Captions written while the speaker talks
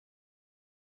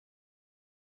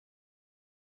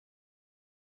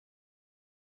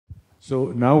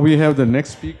So now we have the next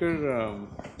speaker,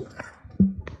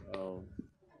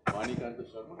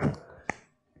 Sarma,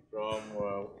 from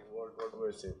what do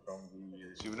I say? From the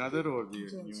Shivanadar or the New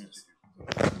Institute?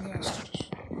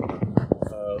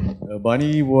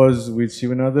 Bani was with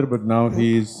Shivanadar, but now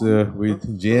he is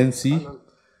with JNC.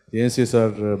 JNC is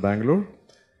our Bangalore,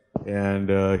 and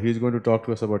he is going to talk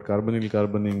to us about carbonyl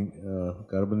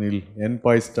N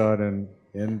pi star and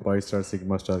N pi star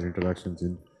sigma star interactions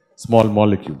in small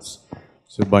molecules.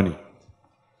 So Bani,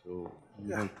 so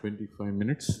you have 25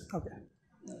 minutes. Okay.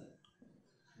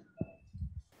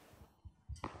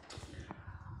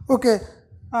 Okay.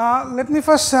 Let me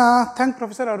first thank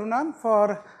Professor Arunan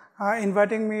for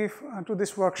inviting me to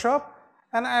this workshop.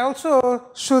 And I also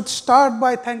should start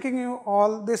by thanking you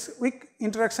all, this weak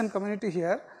interaction community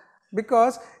here,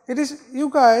 because it is you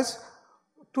guys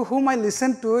to whom I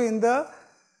listened to in the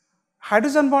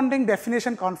hydrogen bonding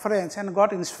definition conference and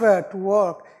got inspired to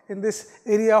work in this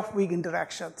area of weak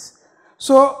interactions.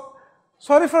 So,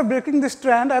 sorry for breaking this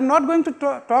trend. I am not going to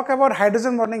talk about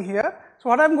hydrogen bonding here. So,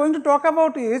 what I am going to talk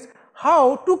about is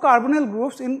how two carbonyl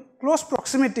groups in close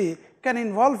proximity can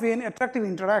involve in attractive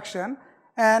interaction,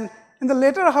 and in the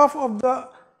later half of the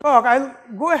talk, I will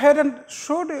go ahead and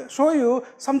show you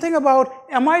something about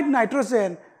amide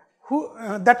nitrogen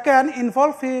that can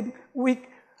involve in weak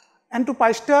N2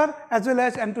 pi star as well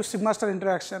as N2 sigma star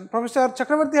interaction. Professor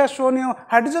Chakravarti has shown you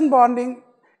hydrogen bonding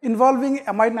involving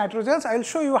amide nitrogens. I will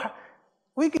show you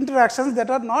weak interactions that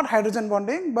are not hydrogen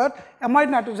bonding, but amide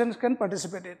nitrogens can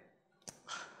participate in.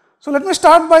 So let me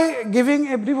start by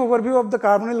giving a brief overview of the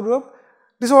carbonyl group.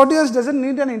 This audience doesn't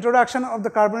need an introduction of the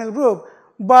carbonyl group,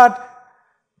 but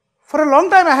for a long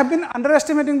time I have been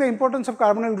underestimating the importance of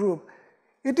carbonyl group.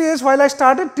 It is while I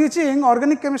started teaching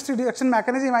organic chemistry reaction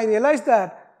mechanism, I realized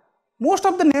that most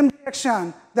of the named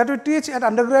reaction that we teach at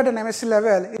undergrad and MSc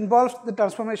level involves the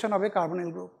transformation of a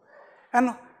carbonyl group.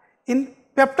 And in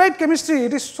peptide chemistry,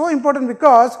 it is so important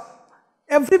because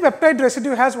every peptide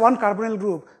residue has one carbonyl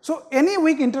group. So any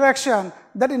weak interaction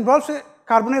that involves a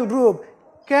carbonyl group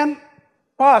can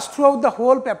pass throughout the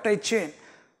whole peptide chain.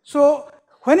 So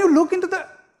when you look into the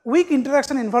weak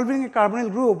interaction involving a carbonyl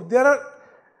group, there are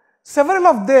several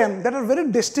of them that are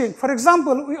very distinct. For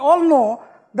example, we all know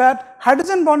that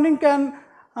hydrogen bonding can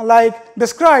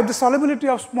describe the solubility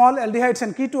of small aldehydes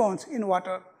and ketones in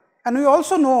water. And we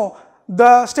also know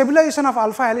the stabilization of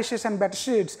alpha helices and beta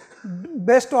sheets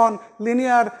based on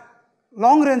linear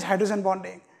long-range hydrogen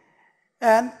bonding.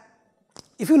 And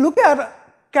if you look at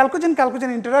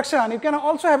chalcogen-chalcogen interaction, you can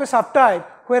also have a subtype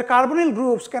where carbonyl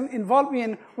groups can involve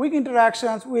in weak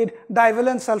interactions with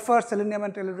divalent sulfur, selenium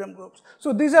and tellurium groups.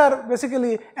 So these are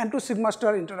basically N2 sigma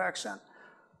star interaction.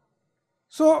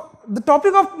 So the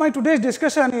topic of my today's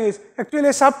discussion is actually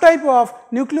a subtype of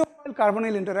nucleophile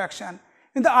carbonyl interaction.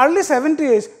 In the early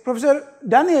 70s, Professor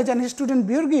Daniel and his student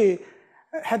Björgi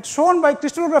had shown by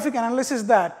crystallographic analysis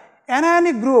that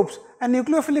anionic groups and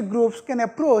nucleophilic groups can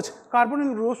approach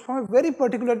carbonyl groups from a very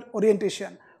particular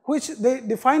orientation, which they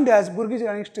defined as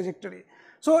Björgi's trajectory.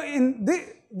 So in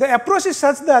the approach is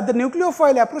such that the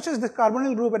nucleophile approaches the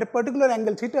carbonyl group at a particular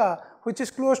angle theta, which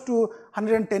is close to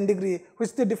 110 degree,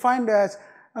 which they defined as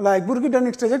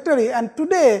Björgi trajectory. And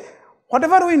today,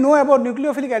 whatever we know about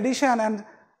nucleophilic addition and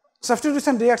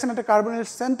substitution reaction at a carbonyl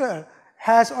center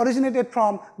has originated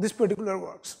from this particular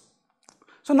works.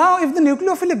 So now if the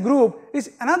nucleophilic group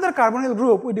is another carbonyl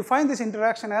group, we define this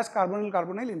interaction as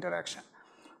carbonyl-carbonyl interaction.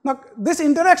 Now this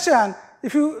interaction,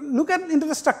 if you look into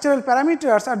the structural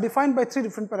parameters, are defined by three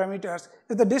different parameters.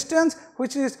 Is the distance,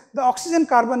 which is the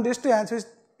oxygen-carbon distance, which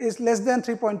is less than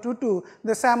 3.22,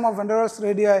 the sum of van der Waals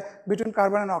radii between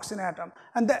carbon and oxygen atom.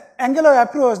 And the angle of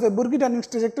approach, the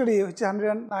Björgi trajectory, which is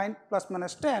 109 plus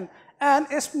minus 10, and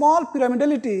a small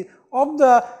pyramidality of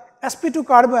the sp2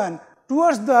 carbon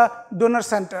towards the donor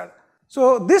center.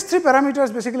 So these three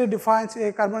parameters basically defines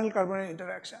a carbonyl-carbonyl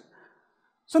interaction.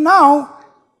 So now,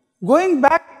 going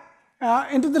back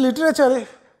into the literature,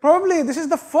 probably this is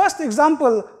the first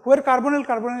example where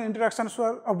carbonyl-carbonyl interactions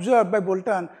were observed by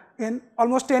Bolton in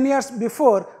almost 10 years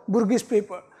before Björgi's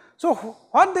paper. So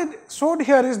what they showed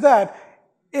here is that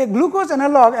a glucose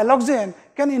analog, alloxane,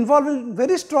 can involve in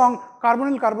very strong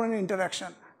carbonyl-carbonyl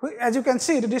interaction. As you can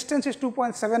see, the distance is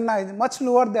 2.79, much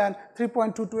lower than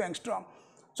 3.22 angstrom.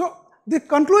 So the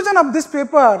conclusion of this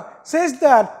paper says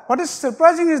that what is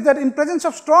surprising is that in presence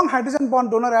of strong hydrogen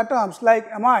bond donor atoms like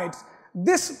amides,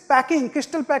 this packing,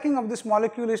 crystal packing of this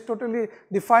molecule is totally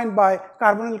defined by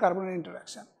carbonyl-carbonyl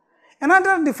interaction.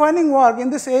 Another defining work in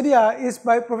this area is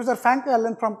by Professor Frank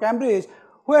Allen from Cambridge,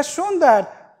 who has shown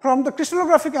that from the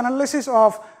crystallographic analysis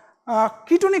of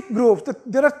ketonic groups,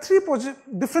 there are three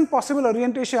different possible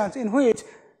orientations in which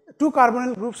two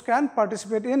carbonyl groups can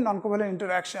participate in non-covalent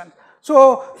interaction.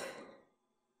 So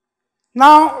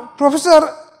now Professor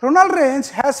Ronald Range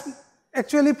has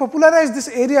actually popularized this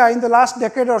area in the last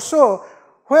decade or so,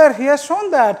 where he has shown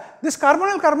that this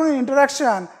carbonyl-carbonyl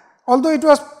interaction, although it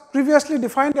was previously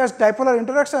defined as dipolar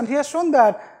interaction, he has shown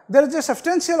that there is a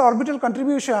substantial orbital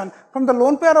contribution from the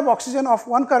lone pair of oxygen of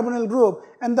one carbonyl group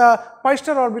and the pi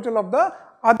star orbital of the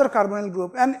other carbonyl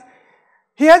group. And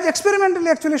he has experimentally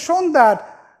actually shown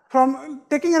that from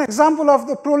taking an example of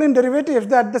the proline derivatives,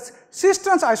 that the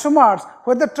cis-trans isomers,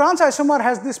 where the trans isomer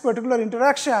has this particular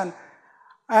interaction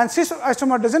and cis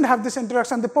isomer doesn't have this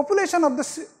interaction, the population of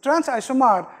the trans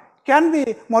isomer can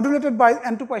be modulated by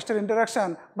N2 pi star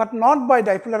interaction, but not by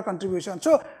dipolar contribution.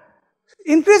 So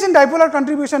increase in dipolar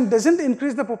contribution doesn't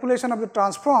increase the population of the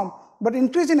transform, but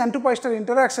increase in N2 pi star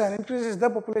interaction increases the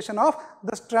population of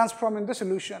the transform in the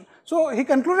solution. So he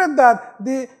concluded that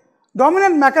the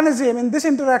dominant mechanism in this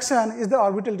interaction is the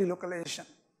orbital delocalization.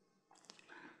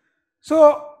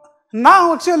 So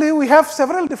now actually we have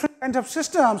several different kinds of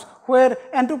systems where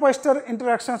N2 pi star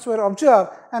interactions were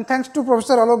observed, and thanks to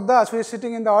Professor Alok Das, who is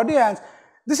sitting in the audience,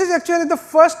 this is actually the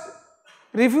first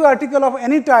review article of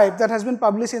any type that has been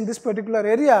published in this particular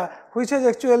area, which has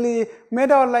actually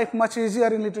made our life much easier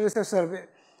in literature survey.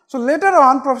 So later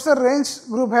on, Professor Range's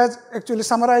group has actually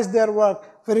summarized their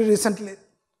work very recently.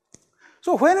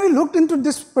 So when we looked into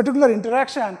this particular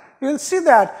interaction, you will see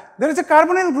that there is a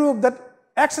carbonyl group that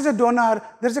acts as a donor,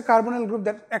 there is a carbonyl group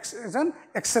that acts as an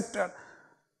acceptor.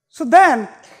 So then,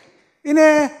 in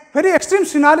a very extreme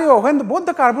scenario, when both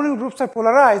the carbonyl groups are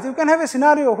polarized, you can have a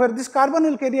scenario where this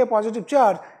carbonyl carry a positive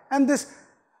charge and this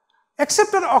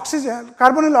acceptor oxygen,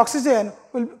 carbonyl oxygen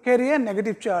will carry a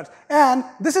negative charge, and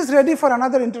this is ready for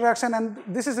another interaction and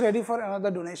this is ready for another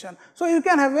donation. So you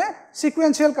can have a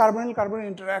sequential carbonyl-carbonyl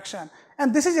interaction,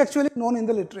 and this is actually known in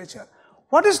the literature.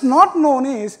 What is not known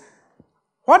is,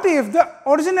 what if the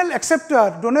original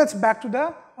acceptor donates back to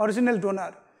the original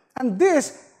donor? And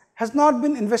this has not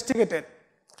been investigated.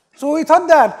 So we thought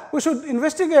that we should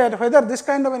investigate whether this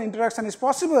kind of an interaction is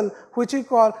possible, which we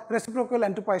call reciprocal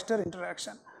N2 pi star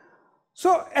interaction.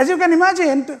 So as you can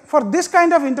imagine, for this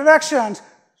kind of interactions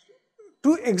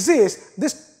to exist,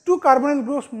 these two carbonyl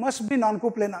groups must be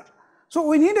non-coplanar. So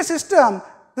we need a system,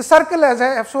 the circle as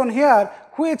I have shown here,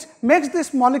 which makes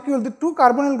this molecule, the two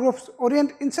carbonyl groups,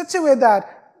 orient in such a way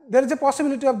that there is a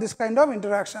possibility of this kind of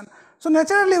interaction. So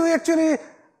naturally we actually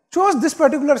chose this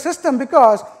particular system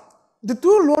because the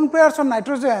two lone pairs of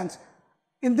nitrogens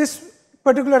in this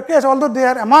particular case, although they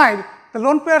are amide, the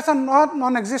lone pairs are not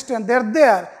non-existent, they are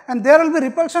there, and there will be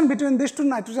repulsion between these two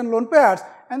nitrogen lone pairs,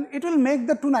 and it will make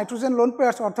the two nitrogen lone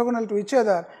pairs orthogonal to each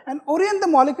other and orient the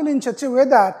molecule in such a way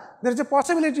that there is a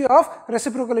possibility of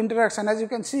reciprocal interaction, as you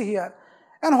can see here.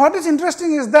 And what is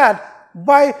interesting is that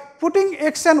by putting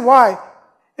X and Y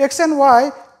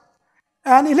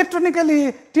and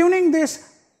electronically tuning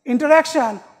this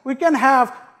interaction, we can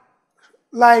have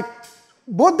like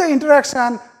both the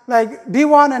interaction like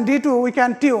D1 and D2 we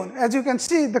can tune. As you can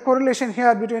see the correlation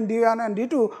here between D1 and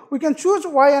D2, we can choose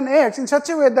Y and X in such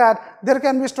a way that there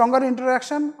can be stronger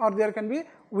interaction or there can be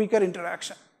weaker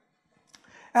interaction.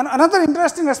 And another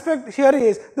interesting aspect here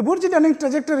is the Burji-Dunning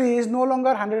trajectory is no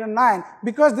longer 109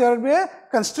 because there will be a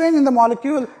constraint in the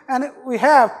molecule, and we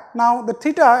have now the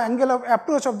theta angle of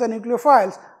approach of the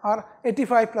nucleophiles are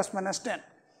 85 plus minus 10.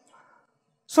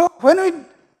 So when we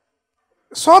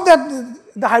saw that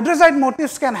the hydrazide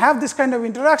motifs can have this kind of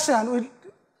interaction, we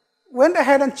went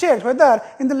ahead and checked whether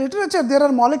in the literature there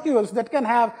are molecules that can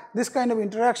have this kind of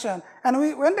interaction, and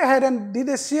we went ahead and did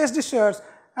a CSD search,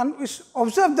 and we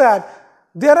observed that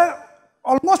there are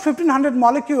almost 1500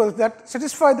 molecules that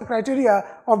satisfy the criteria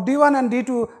of D1 and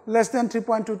D2 less than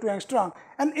 3.22 angstrom.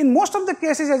 And in most of the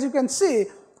cases, as you can see,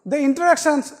 the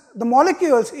interactions, the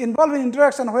molecules involved in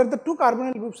interaction where the two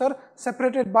carbonyl groups are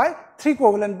separated by 3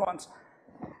 covalent bonds.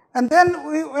 And then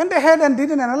we went ahead and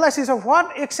did an analysis of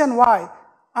what X and Y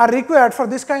are required for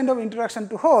this kind of interaction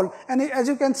to hold. And as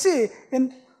you can see,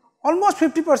 in almost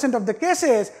 50% of the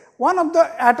cases, one of the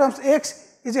atoms X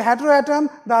is a heteroatom,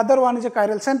 the other one is a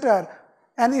chiral center.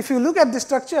 And if you look at the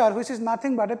structure, which is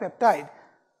nothing but a peptide.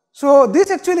 So this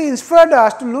actually inspired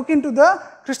us to look into the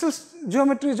crystal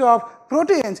geometries of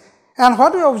proteins. And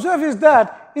what we observe is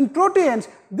that in proteins,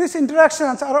 these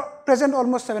interactions are present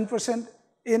almost 7%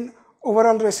 in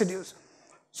overall residues.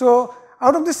 So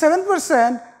out of the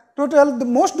 7%, total, the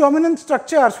most dominant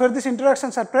structures where these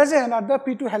interactions are present are the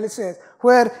P2 helices,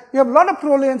 where you have a lot of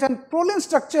prolines, and proline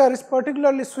structure is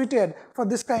particularly suited for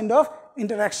this kind of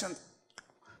interaction.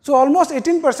 So almost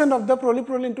 18% of the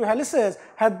proline-proline 2 helices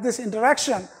had this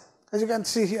interaction, as you can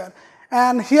see here.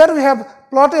 And here we have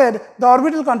plotted the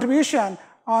orbital contribution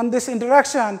on this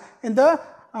interaction in the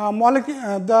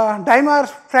the dimer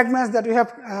fragments that we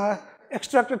have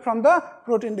extracted from the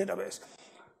protein database.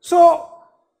 So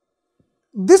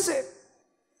this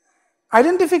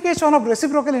identification of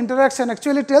reciprocal interaction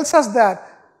actually tells us that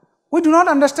we do not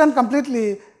understand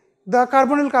completely the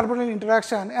carbonyl-carbonyl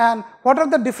interaction and what are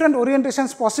the different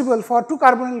orientations possible for 2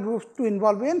 carbonyl groups to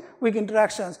involve in weak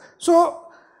interactions. So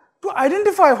to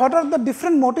identify what are the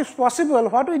different motifs possible,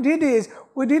 what we did is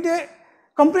we did a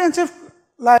comprehensive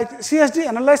CSD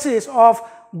analysis of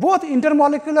both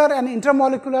intermolecular and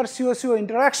intramolecular CO-CO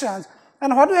interactions.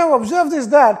 And what we have observed is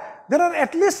that there are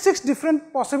at least 6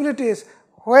 different possibilities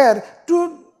where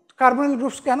 2 carbonyl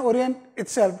groups can orient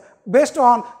itself based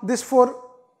on these 4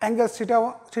 angles theta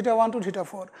 1 to theta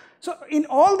 4. So in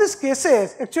all these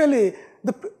cases, actually,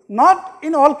 not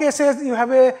in all cases you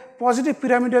have a positive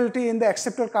pyramidality in the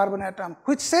acceptor carbon atom,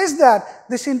 which says that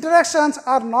these interactions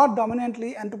are not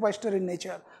dominantly antipyster in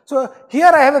nature. So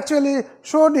here I have actually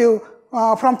showed you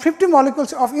from 50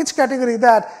 molecules of each category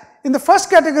that in the first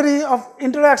category of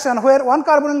interaction where 1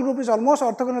 carbonyl group is almost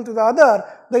orthogonal to the other,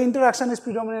 the interaction is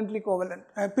predominantly covalent,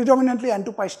 predominantly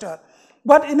antipyster.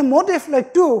 But in a motif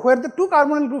like 2, where the 2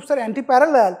 carbonyl groups are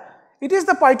antiparallel, it is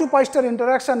the pi-to-pyster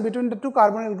interaction between the 2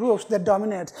 carbonyl groups that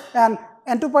dominates, and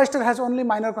antipyster has only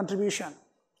minor contribution.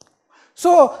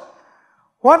 So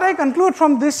what I conclude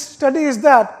from this study is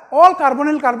that all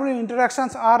carbonyl-carbonyl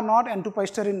interactions are not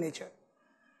antipyster in nature.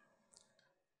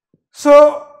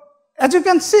 So as you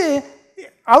can see,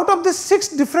 out of these 6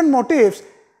 different motifs,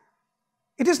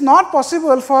 it is not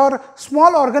possible for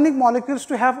small organic molecules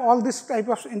to have all this type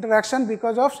of interaction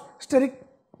because of steric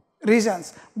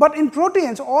reasons. But in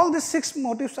proteins, all these 6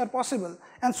 motifs are possible.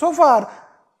 And so far,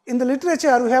 in the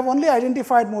literature, we have only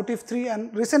identified motif 3,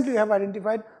 and recently we have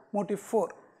identified motif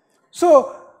 4.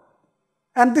 So,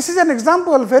 and this is an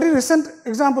example, very recent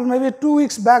example, maybe 2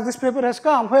 weeks back, this paper has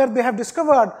come, where they have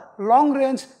discovered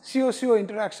long-range CO-CO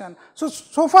interaction.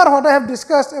 So far what I have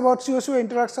discussed about CO-CO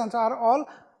interactions are all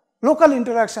local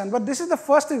interaction, but this is the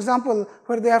first example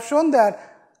where they have shown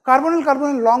that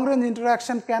carbonyl-carbonyl long-range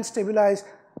interaction can stabilize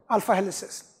alpha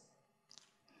helices.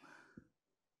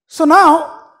 So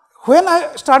now, when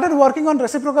I started working on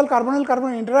reciprocal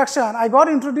carbonyl-carbonyl interaction, I got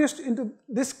introduced into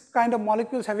this kind of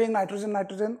molecules having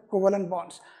nitrogen-nitrogen covalent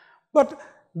bonds. But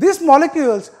these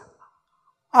molecules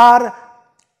are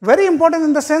very important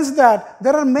in the sense that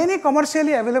there are many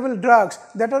commercially available drugs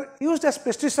that are used as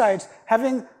pesticides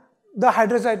having the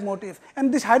hydrazide motif.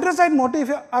 And this hydrazide motif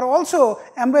are also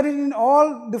embedded in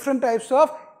all different types of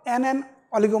NN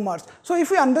oligomers. So if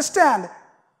we understand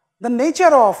the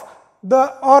nature of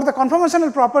the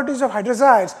conformational properties of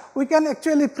hydrazides, we can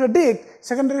actually predict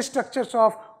secondary structures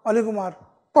of oligomer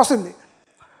possibly.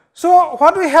 So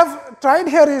what we have tried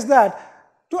here is that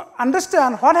to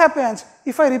understand what happens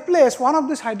if I replace one of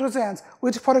these hydrogens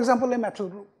with, for example, a methyl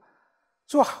group.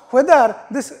 So whether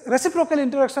this reciprocal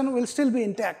interaction will still be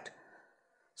intact.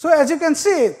 So as you can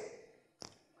see,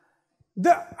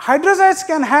 the hydrazides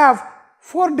can have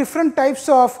 4 different types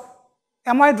of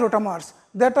amide rotamers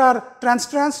that are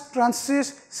trans-trans,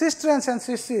 trans-cis, cis-trans and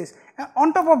cis-cis. And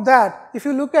on top of that, if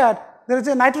you look at, there is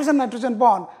a nitrogen-nitrogen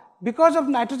bond. Because of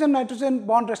nitrogen-nitrogen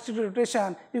bond restricted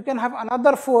rotation, you can have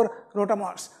another 4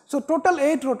 rotamers. So total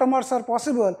 8 rotamers are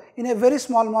possible in a very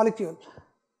small molecule.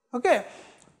 Okay.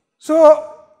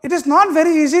 So it is not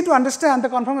very easy to understand the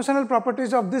conformational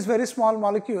properties of these very small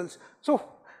molecules. So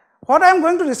what I am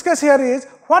going to discuss here is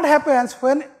what happens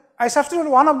when I substitute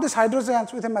one of these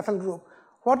hydrogens with a methyl group.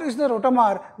 What is the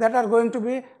rotamer that are going to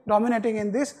be dominating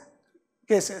in these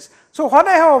cases? So what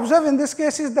I have observed in this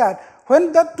case is that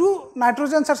when the 2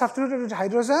 nitrogens are substituted with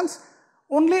hydrogens,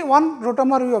 only one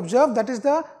rotamer we observe, that is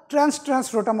the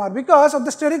trans-trans rotamer. Because of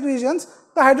the steric regions,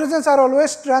 the hydrogens are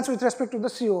always trans with respect to the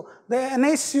CO. The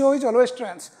NH-CO is always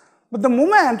trans. But the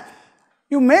moment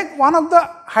you make one of the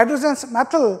hydrogens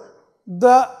methyl,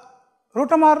 the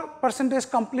rotamer percentage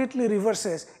completely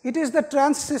reverses. It is the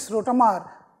trans-cis rotamer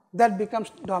that becomes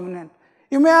dominant.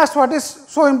 You may ask what is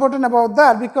so important about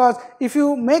that, because if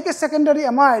you make a secondary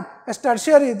amide as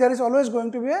tertiary, there is always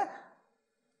going to be a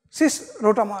cis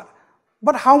rotamer.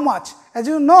 But how much? As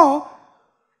you know,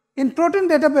 in protein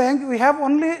data bank, we have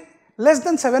only less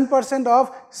than 7%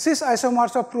 of cis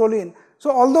isomers of proline. So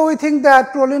although we think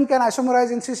that proline can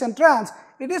isomerize in cis and trans,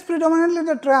 it is predominantly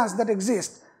the trans that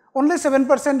exists. Only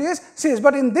 7% is cis.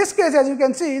 But in this case, as you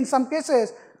can see, in some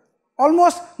cases,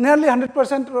 almost nearly 100%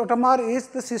 rotamer is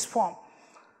the cis form.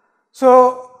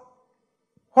 So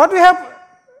what we have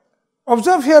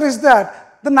observed here is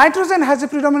that the nitrogen has a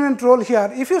predominant role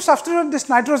here. If you substitute this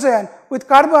nitrogen with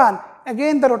carbon,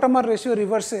 again the rotamer ratio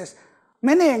reverses,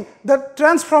 meaning the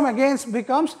transform again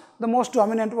becomes the most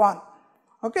dominant one.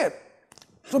 Okay.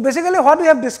 So basically what we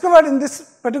have discovered in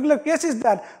this particular case is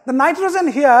that the nitrogen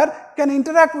here can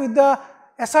interact with the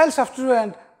acyl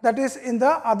substituent that is in the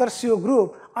other CO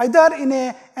group, either in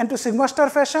a N2 sigma star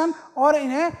fashion or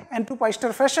in a N2 pi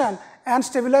star fashion, and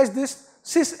stabilize this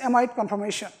cis amide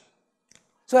conformation.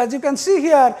 So as you can see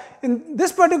here, in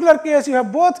this particular case, you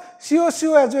have both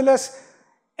CO-CO as well as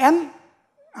N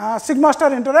sigma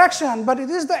star interaction, but it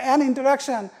is the N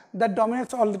interaction that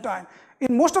dominates all the time.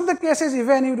 In most of the cases,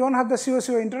 even you don't have the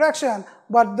CO-CO interaction,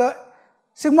 but the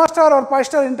sigma star or pi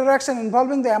star interaction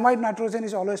involving the amide nitrogen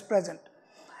is always present.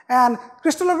 And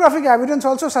crystallographic evidence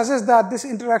also suggests that this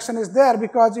interaction is there,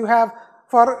 because you have,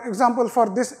 for example, for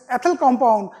this ethyl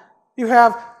compound, you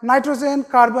have nitrogen,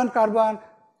 carbon, carbon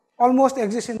almost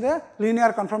exist in the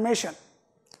linear conformation.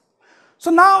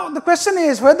 So now the question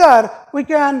is whether we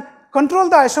can control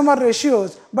the isomer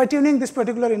ratios by tuning this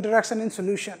particular interaction in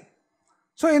solution.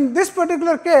 So in this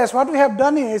particular case, what we have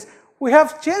done is we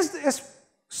have changed a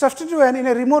substituent in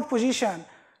a remote position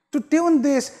to tune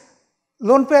this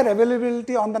lone pair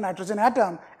availability on the nitrogen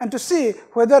atom and to see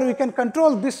whether we can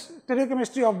control this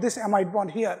stereochemistry of this amide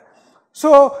bond here.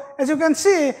 So as you can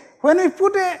see, when we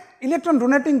put a electron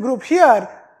donating group here,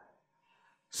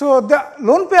 so the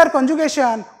lone pair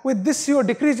conjugation with this CO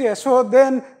decreases, so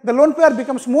then the lone pair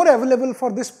becomes more available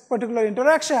for this particular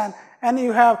interaction, and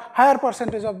you have higher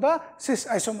percentage of the cis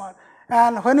isomer.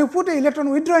 And when you put an electron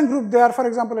withdrawing group there, for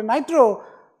example a nitro,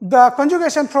 the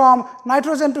conjugation from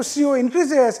nitrogen to CO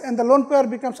increases and the lone pair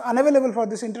becomes unavailable for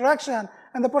this interaction,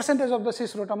 and the percentage of the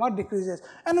cis rotamer decreases.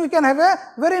 And we can have a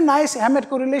very nice Hammett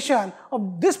correlation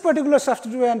of this particular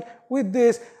substituent with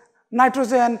this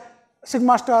nitrogen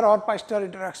sigma star or pi star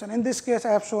interaction. In this case,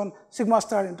 I have shown sigma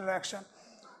star interaction.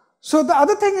 So the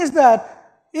other thing is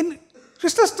that in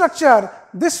crystal structure,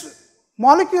 these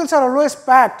molecules are always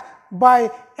packed by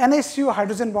NH-CO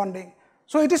hydrogen bonding.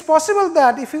 So it is possible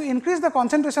that if you increase the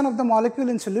concentration of the molecule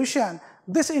in solution,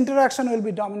 this interaction will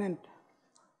be dominant.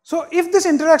 So if this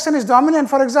interaction is dominant,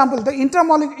 for example, the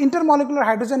intermolecular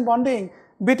hydrogen bonding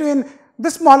between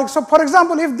this molecule, so for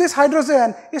example, if this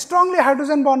hydrogen is strongly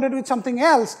hydrogen bonded with something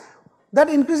else, that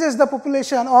increases the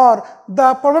population or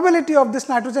the probability of this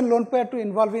nitrogen lone pair to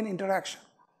involve in interaction.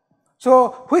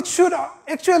 So which should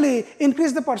actually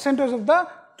increase the percentage of the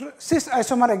cis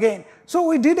isomer again. So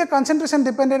we did a concentration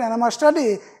dependent NMR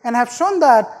study and have shown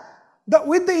that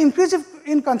with the increase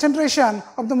in concentration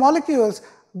of the molecules,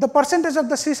 the percentage of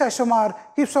the cis isomer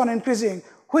keeps on increasing,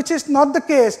 which is not the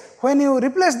case when you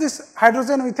replace this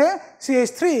hydrogen with a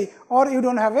CH3 or you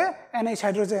don't have a NH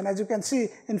hydrogen. As you can see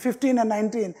in 15 and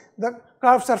 19, the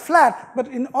curves are flat, but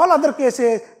in all other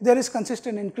cases, there is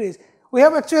consistent increase. We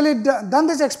have actually done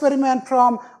this experiment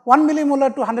from 1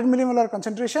 millimolar to 100 millimolar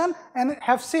concentration and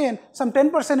have seen some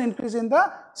 10% increase in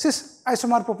the cis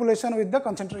isomer population with the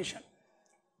concentration.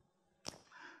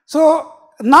 So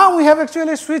now we have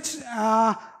actually switched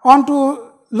on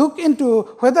to look into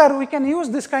whether we can use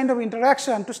this kind of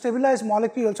interaction to stabilize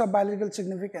molecules of biological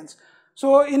significance.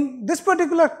 So in this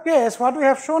particular case, what we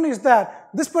have shown is that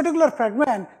this particular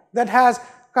fragment that has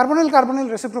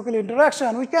carbonyl-carbonyl reciprocal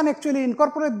interaction, we can actually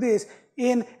incorporate this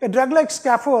in a drug-like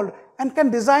scaffold and can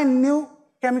design new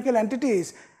chemical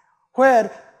entities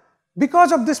where,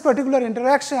 because of this particular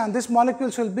interaction, these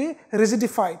molecules will be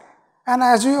rigidified. And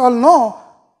as we all know,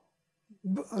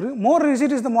 more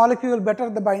rigid is the molecule, better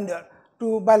the binder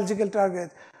to biological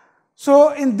targets. So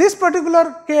in this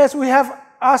particular case, we have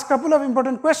asked a couple of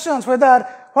important questions, what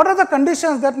are the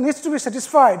conditions that needs to be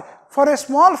satisfied for a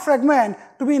small fragment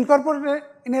to be incorporated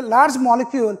in a large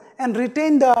molecule and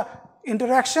retain the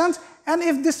interactions, and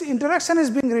if this interaction is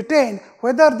being retained,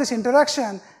 whether this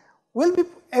interaction will be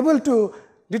able to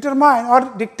determine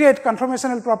or dictate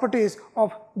conformational properties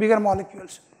of bigger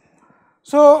molecules.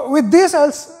 So with this,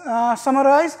 I'll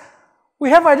summarize. We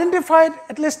have identified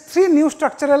at least 3 new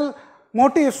structural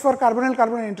motifs for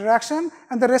carbonyl-carbonyl interaction,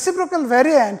 and the reciprocal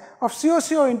variant of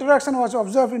CO-CO interaction was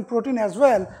observed in protein as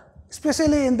well,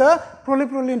 especially in the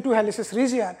proline-proline 2 helices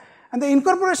region. And the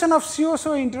incorporation of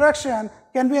CO-CO interaction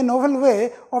can be a novel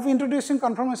way of introducing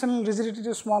conformational rigidity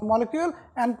to small molecule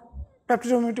and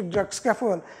peptidomimetic drug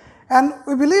scaffold. And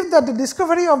we believe that the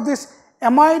discovery of this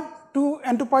amide to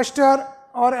N2 pi star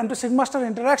or N2 sigma star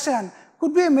interaction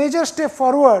could be a major step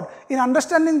forward in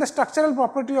understanding the structural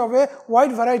property of a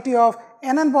wide variety of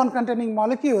NN bond containing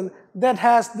molecule that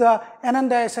has the NN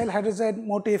diacyl hydrazide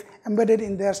motif embedded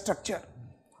in their structure.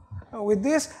 With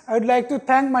this, I would like to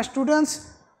thank my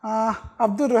students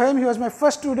Abdul Rahim, he was my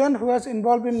first student who was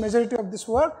involved in majority of this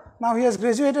work. Now he has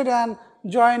graduated and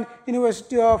joined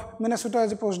University of Minnesota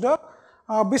as a postdoc.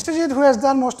 Bistajit, who has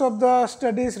done most of the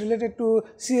studies related to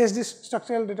CSD,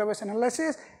 structural database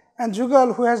analysis, and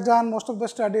Jugal, who has done most of the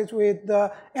studies with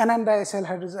the N-diacyl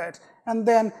hydroxides. And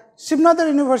then Shivnadar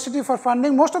University for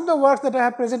funding. Most of the works that I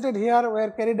have presented here were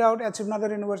carried out at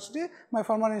Shivnadar University, my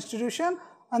former institution,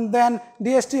 and then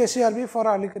DST SERB for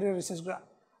early career research grant.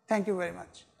 Thank you very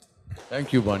much.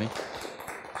 Thank you, Bani.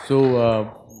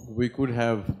 So we could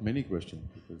have many questions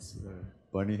because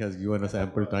Bani has given us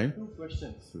ample time. 2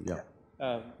 questions. So, yeah.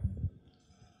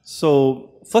 So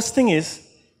first thing is,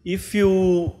 if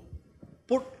you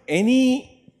put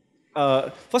any,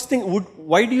 first thing,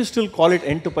 why do you still call it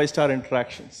N to pi star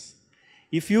interactions?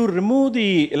 If you remove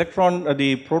the electron,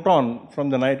 the proton from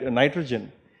the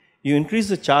nitrogen, you increase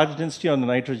the charge density on the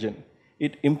nitrogen,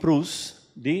 it improves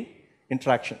the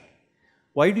interaction.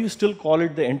 Why do you still call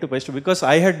it the N to pi star? Because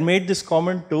I had made this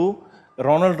comment to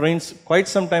Ronald Rains quite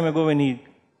some time ago when he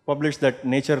published that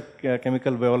Nature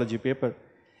Chemical Biology paper.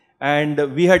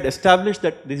 And we had established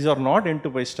that these are not N to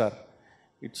pi star.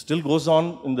 It still goes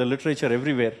on in the literature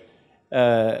everywhere.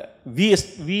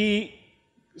 We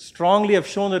strongly have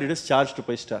shown that it is charged to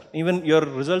pi star. Even your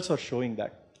results are showing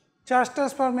that. Charge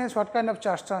transfer means what kind of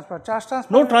charge transfer? Charge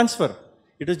transfer? No transfer.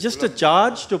 It is just a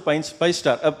charge to pi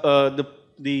star.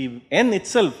 The N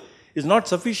itself is not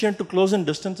sufficient to close in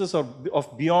distances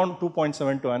of beyond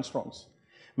 2.72 angstroms.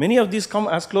 Many of these come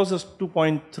as close as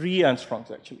 2.3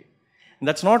 angstroms actually. And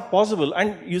that's not possible.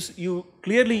 And you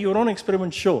clearly, your own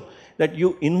experiments show that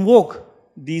you invoke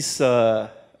these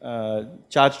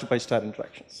charge to pi star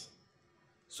interactions.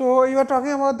 So you are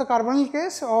talking about the carbonyl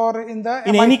case or in the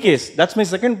In any case, that's my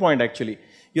second point actually.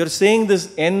 You're saying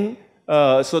this N,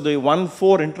 so the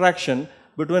 1,4 interaction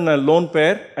between a lone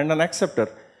pair and an acceptor.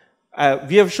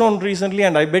 We have shown recently,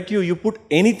 and I bet you put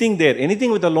anything there,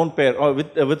 anything with a lone pair or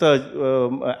with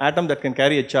a atom that can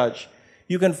carry a charge,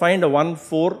 you can find a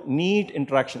 1,4 neat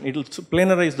interaction. It will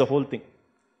planarize the whole thing.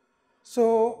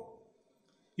 So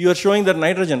you are showing that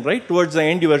nitrogen, right? Towards the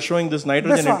end, you are showing this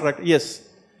nitrogen interaction. Yes.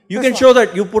 You This can one. show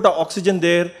that you put an oxygen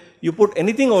there, you put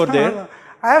anything over there. No.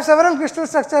 I have several crystal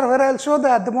structure where I will show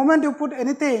that the moment you put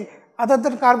anything other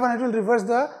than carbon, it will reverse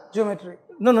the geometry.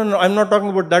 No, I'm not talking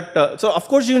about that. So of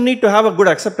course you need to have a good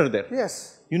acceptor there.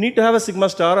 Yes. You need to have a sigma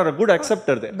star or a good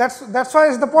acceptor there. That's why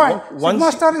is the point. Once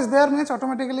Sigma star is there means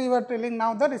automatically you are telling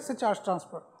now that it's a charge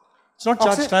transfer. It's not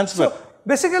charge transfer. So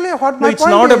basically what No, my it's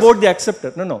point not is, about the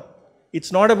acceptor. No.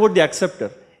 It's not about the acceptor.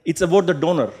 It's about the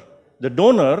donor. The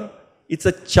donor, it's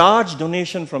a charge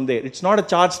donation from there. It's not a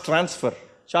charge transfer.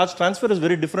 Charge transfer is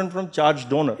very different from charge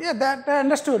donor. yeah, that I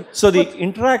understood. So the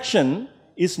interaction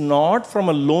is not from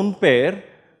a lone pair.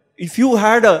 If you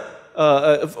had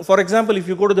for example, if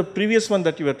you go to the previous one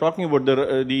that you were talking about,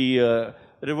 the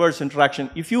reverse interaction,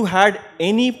 if you had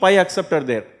any pi acceptor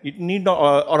there, it need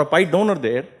not, or a pi donor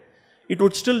there, it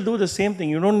would still do the same thing.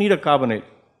 You don't need a carbonyl.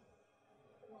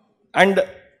 And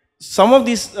some of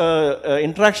these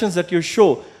interactions that you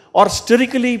show are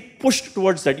sterically pushed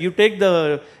towards that. You take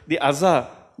the aza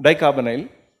dicarbonyl,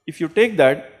 if you take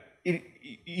that,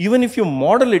 even if you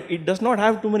model it, it does not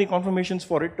have too many conformations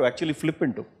for it to actually flip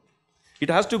into. It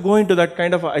has to go into that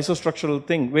kind of isostructural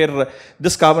thing where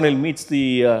this carbonyl meets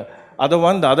the other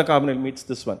one, the other carbonyl meets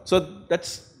this one. So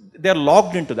they're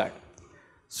logged into that.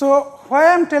 So why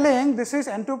I am telling this is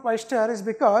N2 pi star is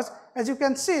because as you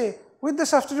can see with the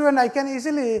substituent I can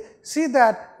easily see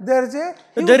that there is a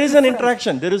There is an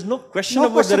interaction. There is no question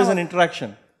about there is an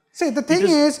interaction. See the thing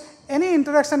is any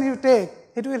interaction you take,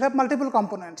 it will have multiple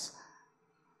components.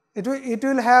 It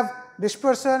will have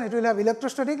dispersion, it will have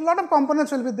electrostatic, a lot of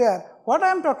components will be there. What I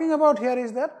am talking about here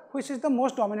is that which is the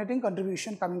most dominating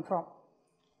contribution coming from.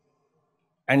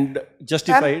 And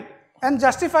justified. And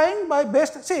justifying by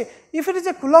best, see if it is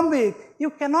a Coulombic, you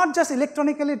cannot just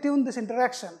electronically tune this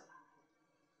interaction.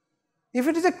 If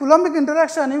it is a Coulombic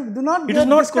interaction, you do not get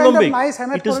this kind of nice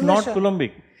Hammett It is correlation. not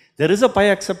Coulombic. There is a pi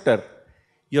acceptor.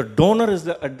 Your donor is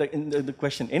in the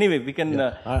question. Anyway, we can.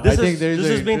 I think there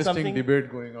is an interesting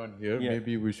debate going on here. Yeah.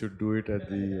 Maybe we should do it at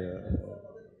the.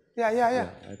 Yeah.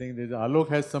 I think Alok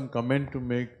has some comment to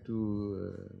make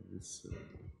to this.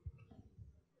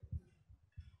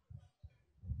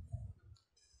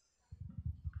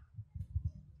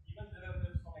 Even there are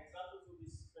some examples of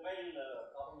these phenyl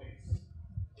carbonates.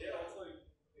 There also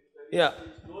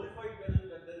it's glorified that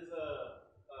there is a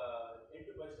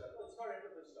N2 pi star. No, it's not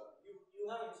N2 pi star. You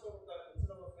have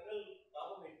instead of a phenyl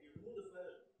carbonate, you remove the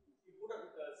phenyl, you put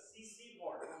a CC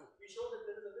bond. We show that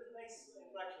there is a very nice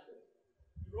interaction there.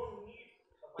 You don't need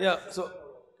a pi acceptor.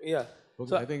 Okay,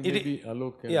 So I think it maybe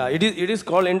Alok can. yeah, it is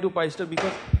called N to pi star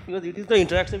because it is the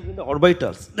interaction between the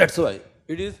orbitals. That's why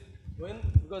it is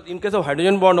because in case of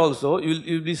hydrogen bond also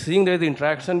you'll be seeing there is the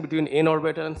interaction between n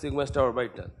orbital and sigma star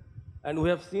orbital, and we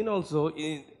have seen also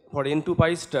for N to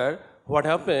pi star what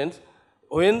happens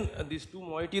when these two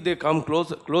moiety they come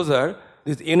closer.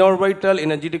 This n orbital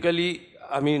energetically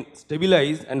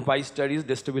stabilize and pi star is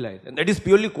destabilized, and that is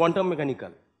purely quantum mechanical.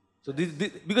 So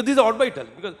because this is orbital,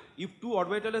 because if two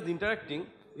orbitals are interacting,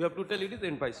 you have to tell it is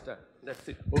n pi star. That's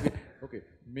it. Okay, okay.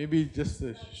 Maybe just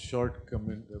a short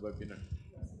comment about Pinan.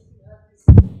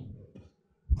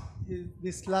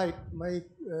 This slide, my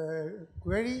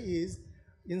query is,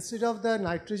 instead of the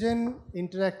nitrogen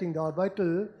interacting the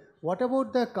orbital, what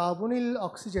about the carbonyl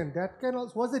oxygen? That can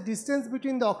also, what's the distance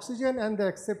between the oxygen and the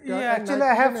acceptor? Yeah, and actually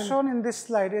I have nitrogen shown in this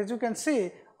slide, as you can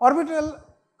see,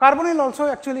 carbonyl also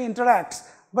actually interacts,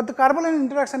 but the carbonyl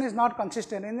interaction is not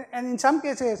consistent, and in some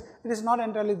cases it is not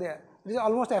entirely there, it is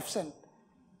almost absent.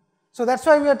 So that's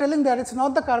why we are telling that it's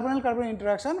not the carbonyl-carbonyl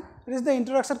interaction, it is the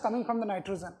interaction coming from the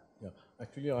nitrogen. Yeah,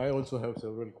 actually, I also have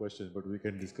several questions, but we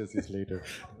can discuss this later.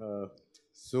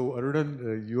 So,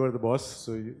 Arunan, you are the boss.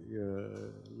 So,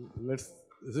 let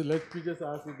me just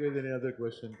ask if there's any other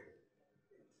question.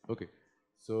 Okay.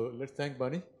 So, let's thank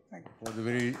Bani for the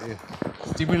very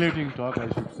stimulating talk, I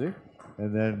should say.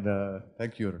 And then,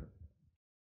 thank you, Arunan.